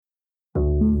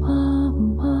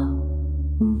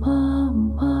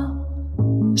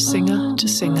Singer to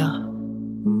Singer.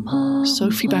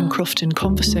 Sophie Bancroft in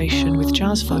conversation with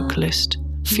jazz vocalist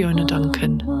Fiona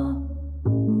Duncan.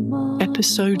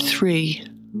 Episode 3.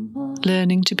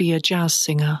 Learning to be a jazz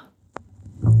singer.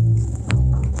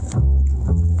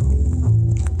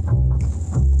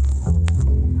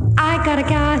 I got a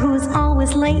guy who's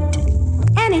always late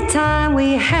anytime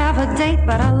we have a date,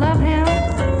 but I love him.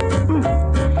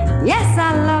 Yes,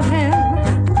 I love him.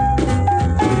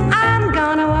 I'm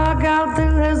gonna walk out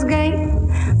through his gate,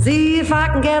 see if I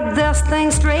can get this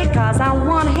thing straight, 'cause I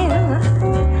want him.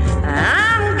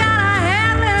 I'm gonna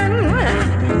have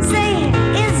him. Say,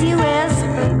 is you is,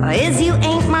 or is you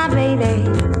ain't my baby?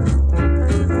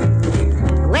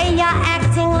 The way you're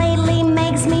acting lately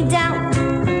makes me doubt.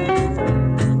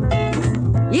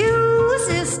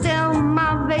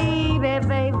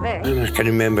 I can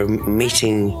remember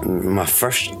meeting my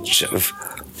first sort of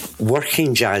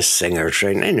working jazz singers,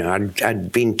 right? You know,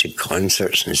 I'd been to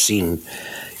concerts and seen,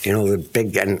 you know, the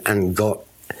big and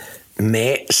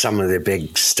met some of the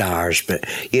big stars, but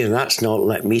you know, that's not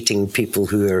like meeting people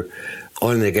who are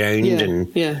on the ground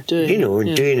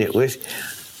doing it with.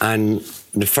 And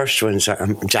the first ones,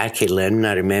 Jackie Lynn,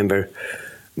 I remember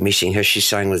meeting her. She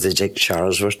sang with the Dick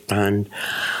Charlesworth band,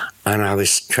 and I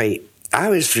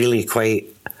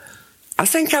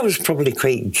think I was probably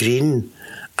quite green,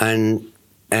 and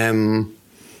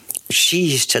she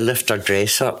used to lift her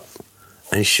dress up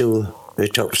and show the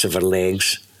tops of her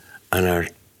legs and her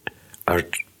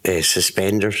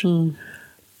suspenders. And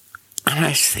I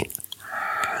just think,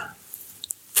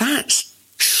 that's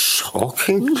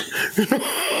shocking.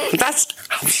 That's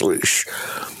absolutely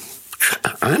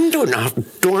I'm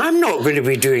not going to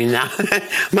be doing that.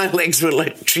 My legs were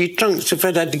like tree trunks. If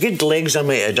I'd had good legs, I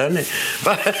might have done it.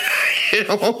 But, you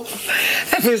know,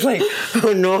 it was like,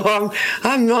 oh no,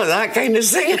 I'm not that kind of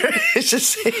singer. It's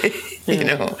just, you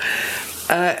know.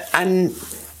 And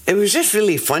it was just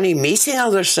really funny meeting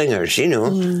other singers, you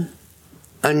know,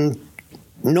 and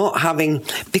not having,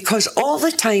 because all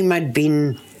the time I'd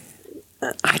been,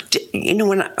 you know,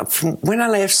 when I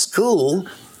left school,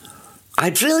 I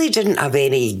really didn't have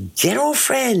any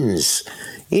girlfriends.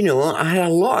 You know, I had a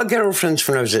lot of girlfriends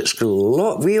when I was at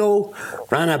school. We all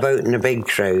ran about in a big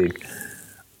crowd.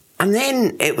 And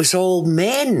then it was all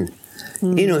men,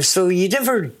 you know, so you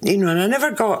never, you know, and I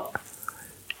never got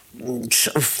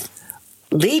sort of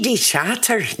lady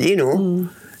chatter, you know.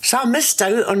 So I missed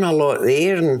out on a lot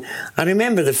there. And I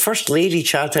remember the first lady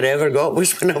chatter I ever got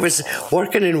was when I was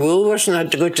working in Woolworths and I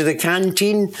had to go to the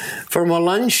canteen for my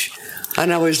lunch.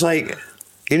 And I was like,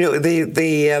 you know, they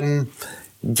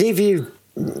gave you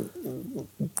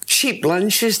cheap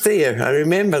lunches there. I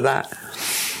remember that.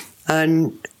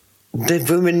 And the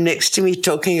woman next to me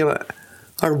talking about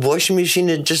her washing machine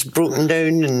had just broken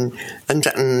down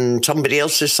and somebody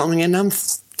else's something. And I'm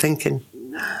thinking,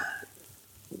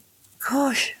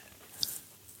 gosh,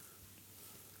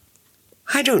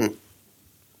 I don't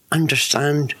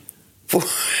understand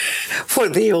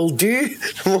what they all do.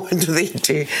 What do they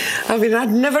do? I mean, I'd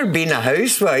never been a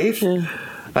housewife.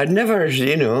 I'd never,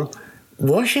 you know,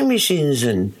 washing machines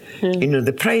and, you know,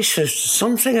 the price of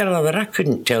something or other. I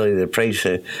couldn't tell you the price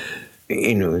of,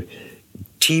 you know,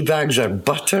 tea bags or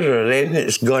butter or anything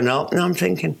that's gone up. And I'm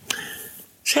thinking,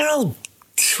 they're all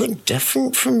so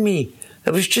different from me.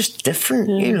 It was just different,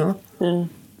 you know.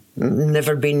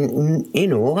 Never been, you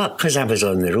know, because I was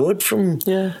on the road from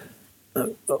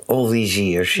all these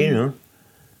years, you know.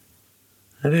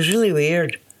 It was really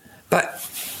weird. But,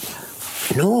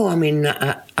 no, I mean,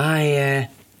 I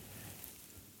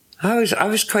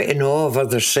was quite in awe of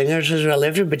other singers as well.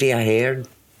 Everybody I heard.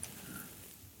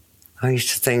 I used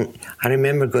to think, I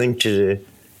remember going to the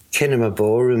Kinema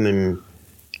Ballroom in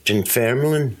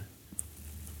Dunfermline.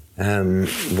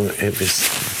 It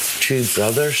was two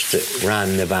brothers that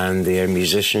ran the band there,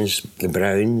 musicians, the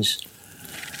Browns,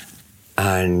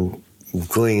 and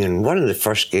going on one of the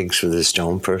first gigs with the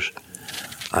Stompers,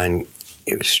 and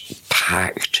it was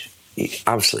packed,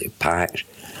 absolutely packed,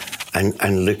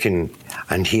 and looking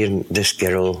and hearing this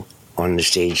girl on the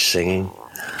stage singing,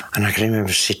 and I can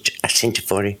remember saying to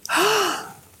Forry,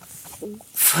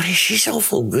 Forry, she's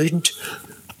awful good.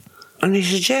 And he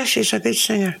said, yeah, she's a good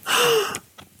singer.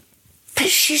 But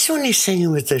she's only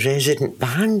singing with the resident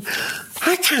band.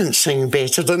 I can't sing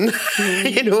better than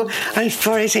that, you know. And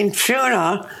Forry saying,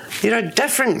 Fiona, you're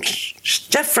different,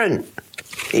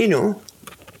 you know.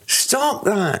 Stop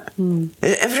that.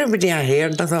 Everybody I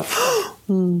heard, I thought,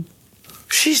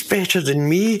 she's better than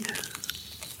me.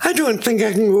 I don't think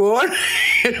I can go on.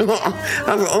 You know,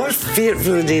 I'm always feared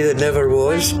for the day that never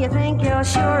was. When you think you're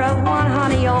sure of one,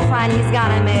 honey, you'll find he's got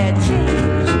a mad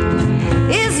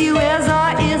change. Is you is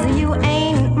or is you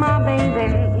ain't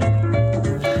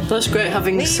it's great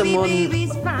having someone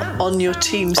on your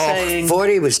team saying...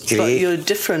 Forey was But great. you're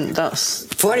different, that's...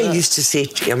 Forey used to say,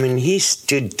 he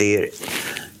stood there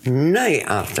night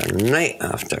after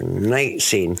night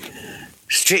saying,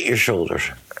 straighten your shoulders,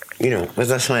 with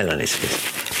a smile on his face.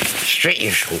 Straighten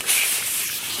your shoulders.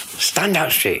 Stand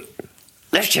out straight.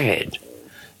 Lift your head.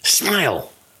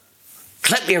 Smile.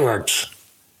 Clip your words.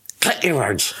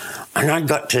 And I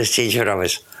got to the stage where I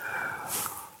was,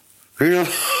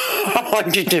 I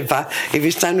wanted to, if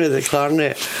you stand with the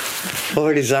clarinet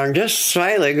over his arm, just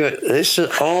smiling, this is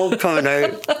all coming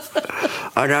out.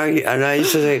 And I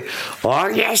used to say, oh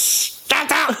yes,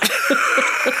 stand up.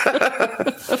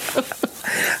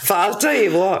 But I'll tell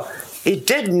you what, it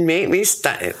did make me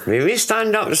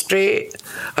stand up straight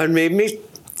and made me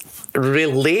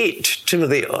relate to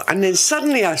and then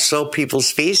suddenly I saw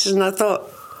people's faces and I thought,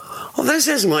 oh, this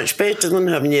is much better than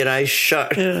having your eyes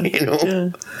shut, Yeah.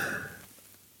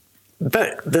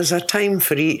 But there's a time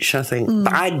for each, I think.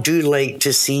 But I do like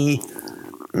to see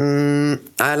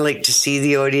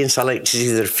the audience. I like to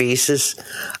see their faces.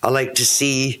 I like to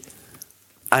see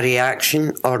a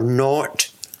reaction or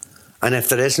not. And if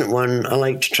there isn't one, I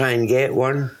like to try and get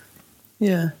one.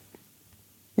 Yeah.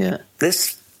 I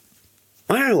don't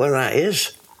know what that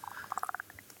is.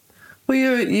 Well,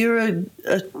 you're a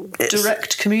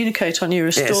direct communicator, and you're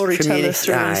a storyteller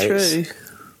through and through.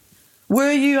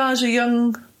 Were you as a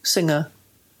young singer?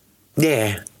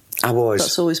 Yeah, I was.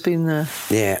 That's always been there.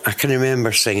 Yeah, I can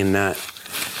remember singing that.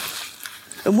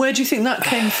 And where do you think that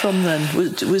came from then?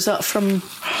 Was that from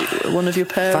one of your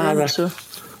parents? Father.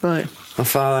 Right.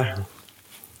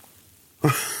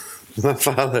 My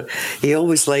father, he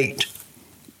always liked,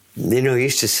 he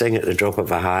used to sing at the drop of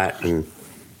a hat, and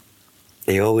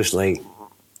he always liked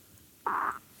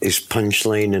his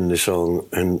punchline in the song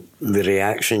and the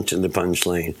reaction to the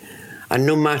punchline. And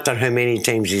no matter how many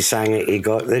times he sang it, he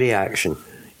got the reaction,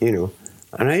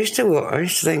 And I used to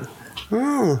think,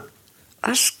 oh,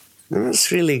 that's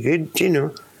really good, He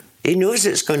knows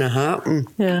it's going to happen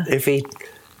if he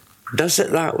does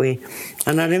it that way.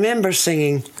 And I remember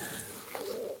singing,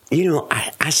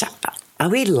 as a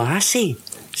wee lassie,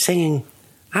 singing,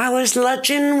 I was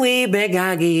lodging wee big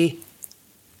Aggie,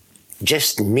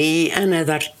 just me and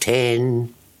another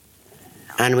 10.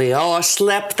 And we all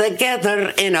slept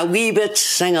together in a wee bit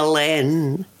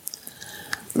sing-a-len.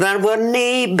 There were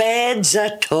nae beds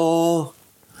at all.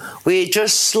 We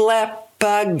just slept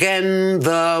again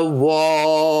the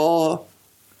wall.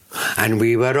 And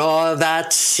we were all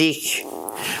that sick,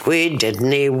 we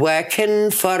didnae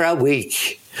working for a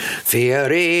week.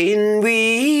 Fair in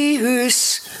wee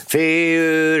hoose,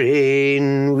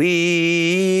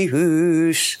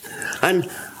 and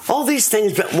all these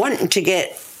things, but wanting to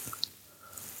get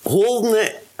holding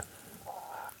it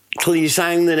till you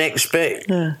sang the next bit,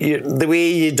 the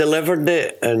way you delivered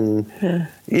it, and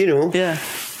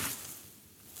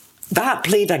that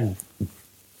played a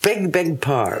big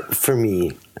part for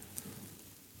me.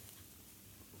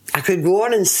 I could go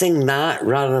on and sing that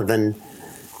rather than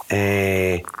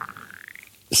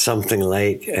something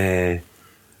like I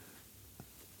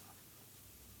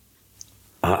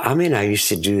used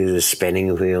to do the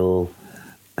spinning wheel,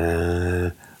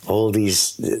 all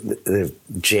these the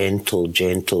gentle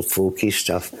folky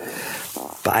stuff,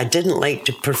 but I didn't like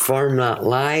to perform that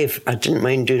live. I didn't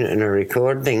mind doing it in a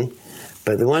recording,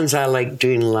 but the ones I liked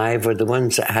doing live were the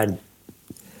ones that had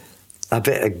a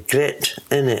bit of grit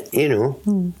in it,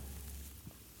 And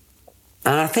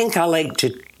I think I like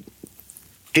to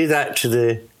do that to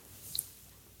the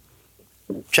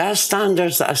jazz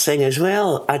standards that I sing as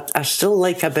well. I still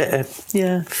like a bit of...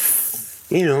 Yeah.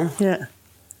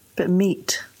 Bit of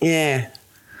meat. Yeah.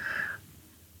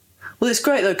 Well, it's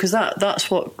great, though, because that's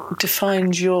what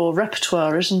defines your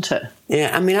repertoire, isn't it?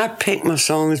 Yeah, I pick my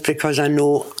songs because I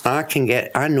know that.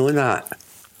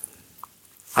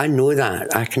 I know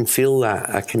that. I can feel that.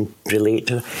 I can relate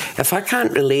to it. If I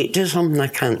can't relate to something, I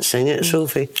can't sing it,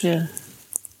 Sophie. Yeah.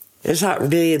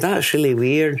 That's really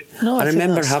weird. No, I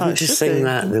remember having to sing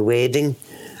that at the wedding,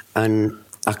 and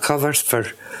I covered for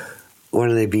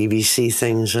one of the BBC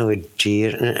things. Oh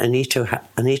dear,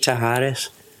 Anita Harris.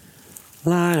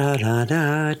 La da da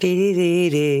da dee dee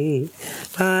dee,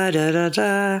 la da da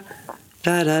da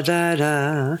da da da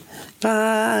da,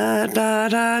 da da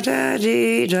da da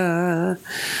dee da,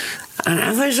 and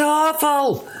it was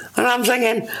awful. And I'm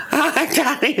thinking, I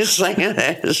can't even sing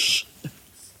this.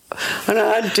 And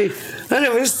I had to, and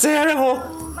it was terrible.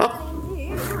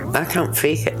 I can't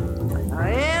fake it.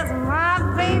 Is my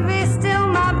baby still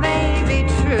my baby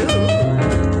true?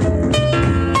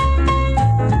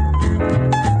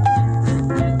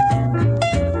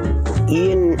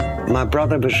 Ian, my my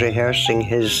brother was rehearsing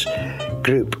his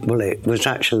group. Well, it was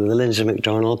actually the Lindsay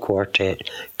MacDonald Quartet.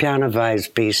 Piano,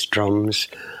 vibes, bass, drums.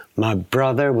 My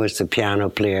brother was the piano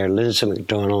player. Lindsay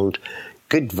MacDonald,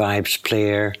 good vibes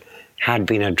player. Had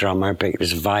been a drummer, but he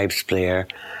was a vibes player.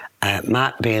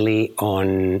 Matt Bailey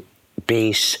on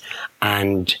bass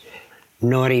and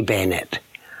Norrie Bennett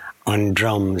on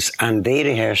drums. And they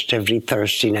rehearsed every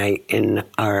Thursday night in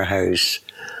our house.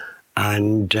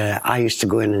 And I used to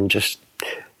go in and just,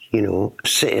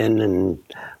 sit in and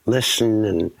listen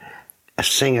and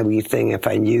sing a wee thing if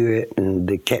I knew it. And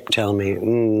they kept telling me,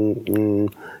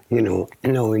 no,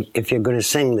 if you're going to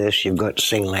sing this, you've got to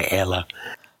sing like Ella.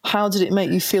 How did it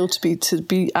make you feel to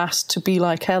be asked to be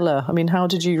like Ella? I mean, how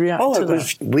did you react to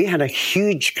that? We had a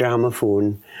huge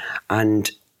gramophone,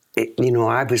 and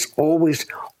I was always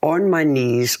on my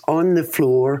knees on the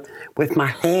floor with my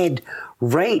head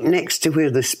right next to where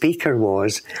the speaker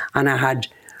was, and I had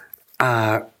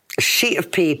a sheet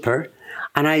of paper,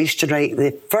 and I used to write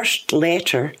the first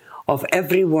letter of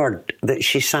every word that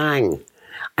she sang,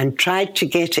 and tried to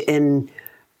get it in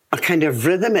a kind of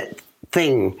rhythmic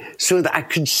thing so that I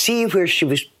could see where she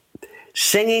was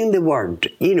singing the word,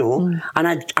 and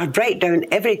I'd write down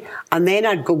and then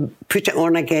I'd go put it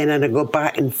on again, and I'd go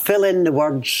back and fill in the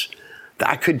words that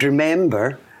I could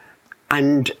remember,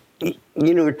 and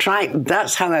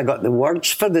that's how I got the words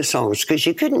for the songs, because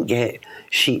you couldn't get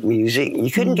sheet music,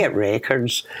 you couldn't get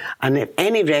records, and if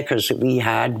any records that we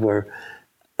had were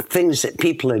things that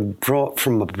people had brought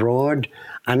from abroad,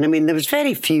 and I mean there was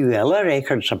very few Ella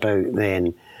records about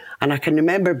then. And I can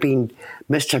remember being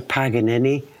Mr.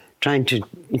 Paganini, trying to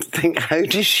think, how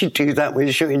does she do that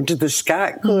when she went into the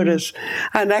scat chorus?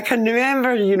 And I can remember,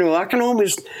 I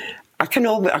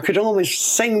could almost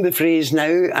sing the phrase now,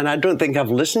 and I don't think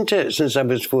I've listened to it since I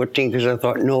was 14, because I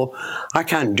thought, no, I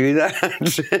can't do that.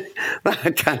 I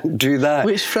can't do that.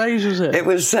 Which phrase was it? It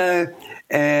was,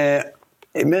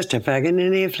 Mr.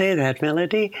 Paganini, play that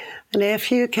melody, and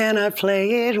if you cannot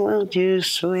play it, won't you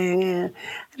swing it?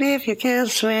 And if you can't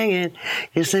swing it,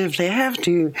 you simply have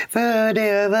to. And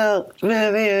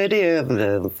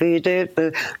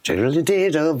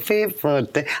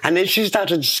then she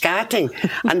started scatting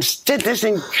and did this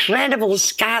incredible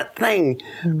scat thing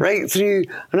right through,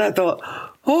 and I thought,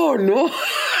 oh no,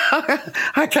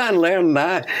 I can't learn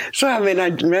that. So I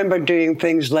remember doing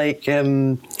things like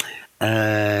You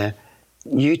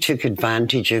Took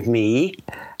Advantage of Me,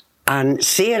 and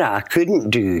Sarah I couldn't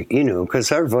do, because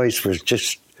her voice was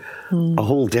just a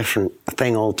whole different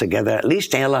thing altogether. At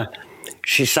least Ella,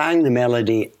 she sang the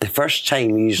melody the first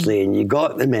time usually, and you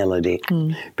got the melody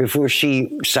before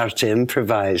she started to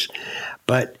improvise.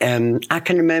 But I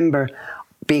can remember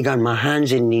being on my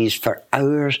hands and knees for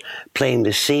hours, playing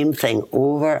the same thing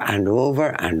over and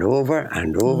over and over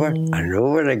and over and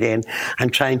over again,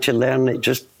 and trying to learn it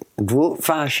just rote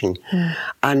fashion.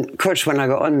 And of course, when I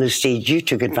got on the stage, You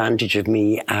Took Advantage of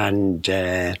Me, and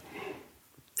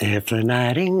if the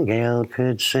nightingale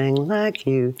could sing like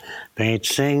you, they'd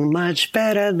sing much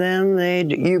better than they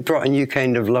do. You Brought a New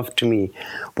Kind of Love to Me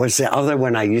was the other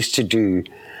one I used to do.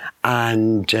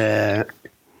 And there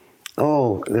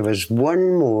was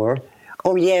one more.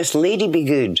 Oh yes, Lady Be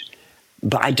Good.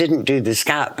 But I didn't do the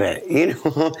scat bit,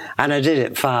 and I did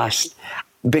it fast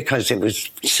because it was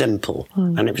simple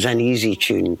and it was an easy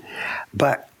tune.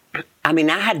 But I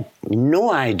had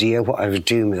no idea what I was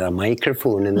doing with a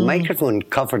microphone, and the microphone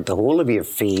covered the whole of your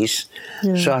face.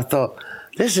 Yeah. So I thought,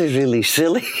 this is really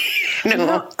silly.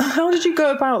 How did you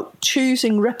go about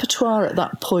choosing repertoire at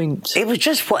that point? It was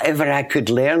just whatever I could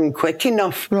learn quick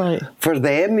enough for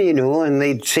them, and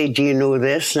they'd say, do you know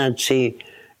this? And I'd say,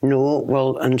 no.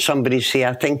 Well, and somebody say,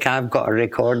 I think I've got a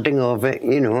recording of it,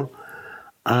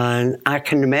 And I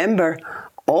can remember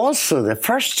also the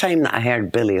first time that I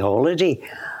heard Billie Holiday,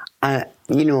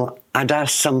 I'd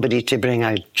asked somebody to bring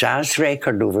a jazz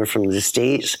record over from the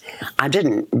States. I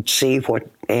didn't say who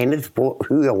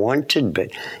I wanted, but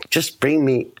just bring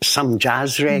me some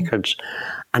jazz records.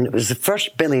 And it was the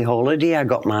first Billie Holiday I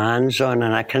got my hands on,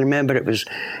 and I can remember it was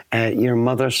Your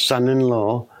Mother's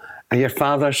Son-in-Law, or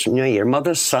your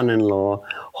mother's son-in-law,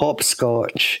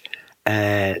 Hopscotch,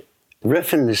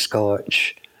 Riffin' the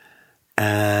Scotch.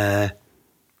 There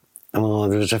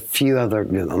was a few other,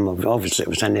 obviously it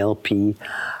was an LP.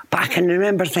 But I can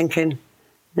remember thinking,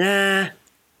 no,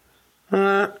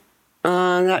 that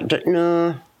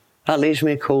leaves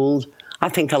me cold. I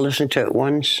think I listened to it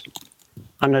once,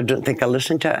 and I don't think I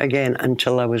listened to it again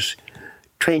until I was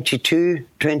 22,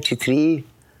 23,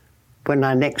 when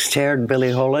I next heard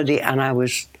Billie Holiday, and I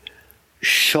was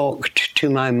shocked to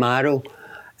my marrow.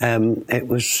 It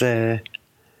was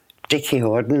Dickie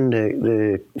Horden,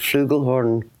 the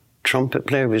flugelhorn trumpet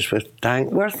player was with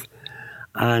Dankworth,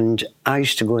 and I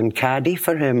used to go and caddy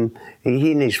for him.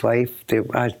 He and his wife,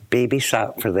 I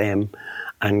babysat for them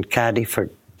and caddy for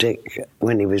Dick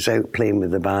when he was out playing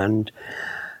with the band,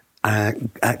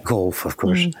 at golf, of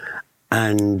course.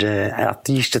 And I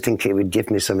used to think he would give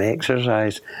me some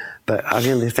exercise, but I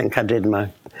really think I did my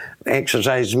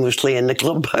exercise mostly in the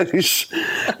clubhouse.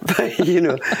 But, you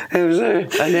know, it was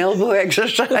an elbow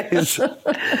exercise.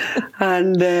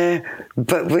 And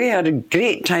but we had a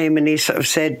great time, and he sort of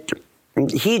said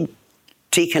he'd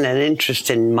taken an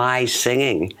interest in my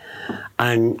singing,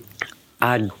 and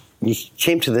he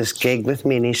came to this gig with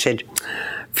me, and he said,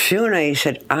 Fiona, he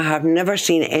said, I have never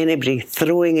seen anybody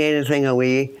throwing anything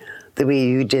away the way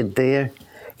you did there.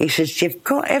 He says, you've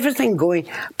got everything going,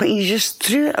 but you just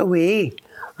threw it away.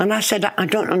 And I said, I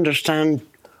don't understand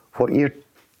what you're...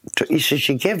 He says,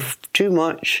 you give too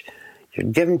much. You're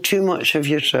giving too much of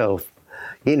yourself.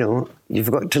 You know,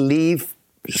 you've got to leave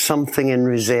something in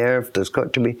reserve. There's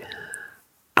got to be...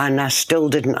 And I still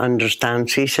didn't understand.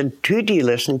 So he said, who do you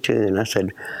listen to? And I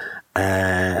said,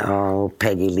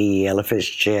 Peggy Lee, Ella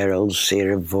Fitzgerald,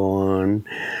 Sarah Vaughan,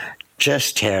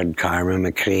 just heard Carmen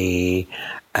McRae,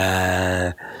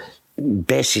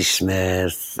 Bessie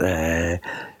Smith,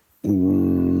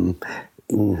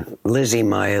 Lizzie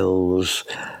Miles,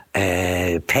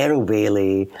 Pearl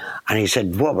Bailey. And he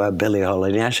said, what about Billie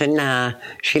Holiday? I said, nah,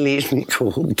 she leaves me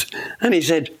cold. And he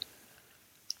said,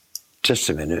 just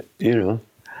a minute, you know.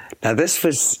 Now, this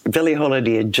was, Billie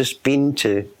Holiday had just been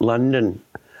to London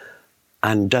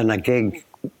and done a gig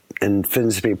in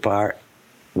Finsbury Park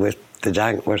with the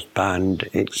Dankworth band,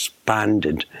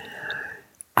 expanded.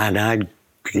 And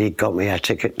he got me a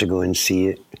ticket to go and see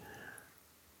it.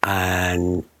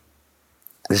 And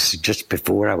this is just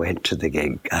before I went to the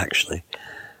gig, actually.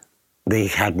 They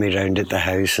had me round at the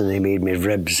house and they made me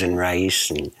ribs and rice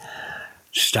and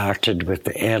started with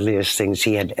the earliest things.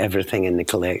 He had everything in the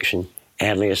collection,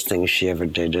 earliest things she ever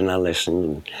did, and I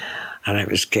listened. And I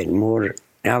was getting more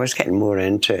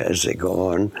into it as it got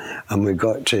on. And we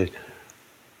got to,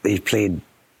 he played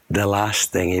the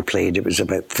last thing he played. It was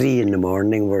about 3 a.m.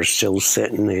 We're still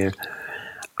sitting there.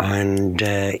 And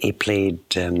he played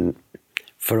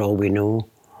For All We Know.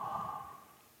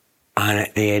 And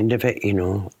at the end of it, you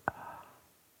know,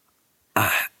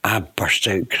 I burst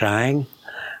out crying.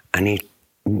 And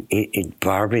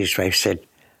Barbara's wife said,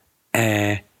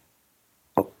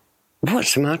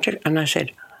 what's the matter? And I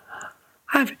said,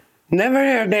 I've never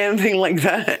heard anything like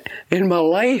that in my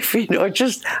life. You know, I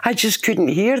just couldn't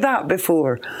hear that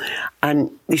before.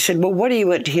 And he said, well, what do you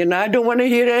want to hear now? I don't want to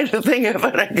hear anything ever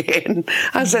again.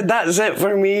 I said, that's it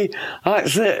for me.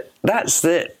 That's it. That's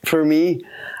it for me.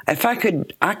 If I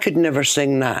could never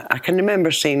sing that. I can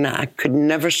remember saying that. I could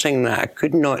never sing that. I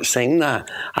could not sing that.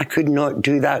 I could not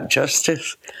do that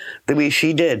justice the way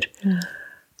she did. Mm.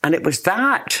 And it was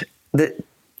that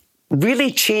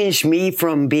really changed me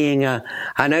from being an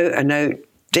out-and-out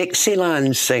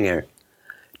Dixieland singer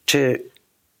to,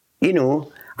 you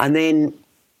know, and then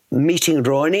meeting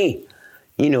Ronnie,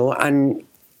 you know, and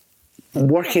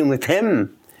working with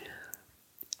him.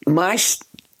 My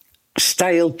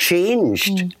style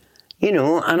changed, you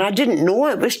know, and I didn't know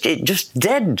it just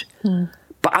did. Mm.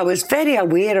 But I was very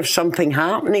aware of something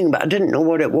happening, but I didn't know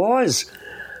what it was.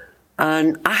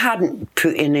 And I hadn't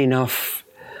put in enough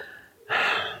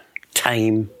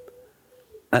time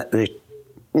at the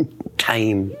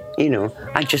time, you know.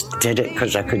 I just did it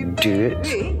because I could do it.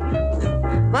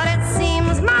 But it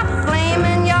seems my flame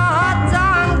in your heart's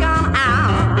gone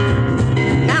out.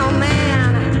 Now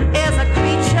man is a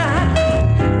creature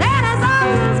that has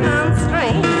always been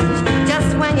strange.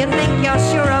 Just when you think you're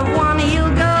sure of one, you'll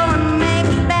go and make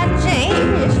that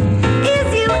change.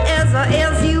 Is you is or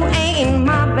is you ain't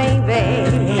my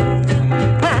baby?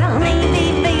 Well,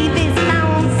 maybe baby's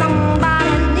found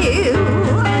somebody new.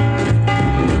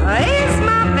 Is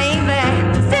my baby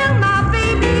still my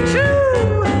baby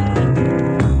true?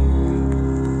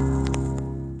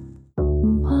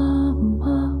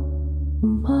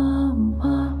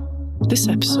 This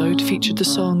episode featured the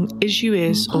song Is You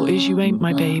Is or Is You Ain't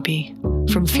My Baby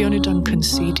from Fiona Duncan's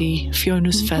CD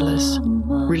Fiona's Fellas,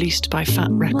 released by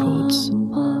Fat Records.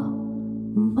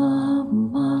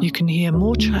 You can hear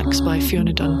more tracks by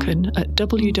Fiona Duncan at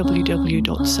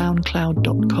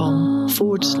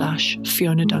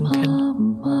www.soundcloud.com/Fiona Duncan.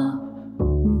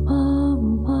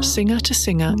 Singer to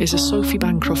Singer is a Sophie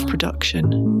Bancroft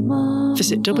production.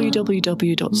 Visit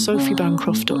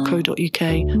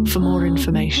www.sophiebancroft.co.uk for more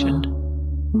information.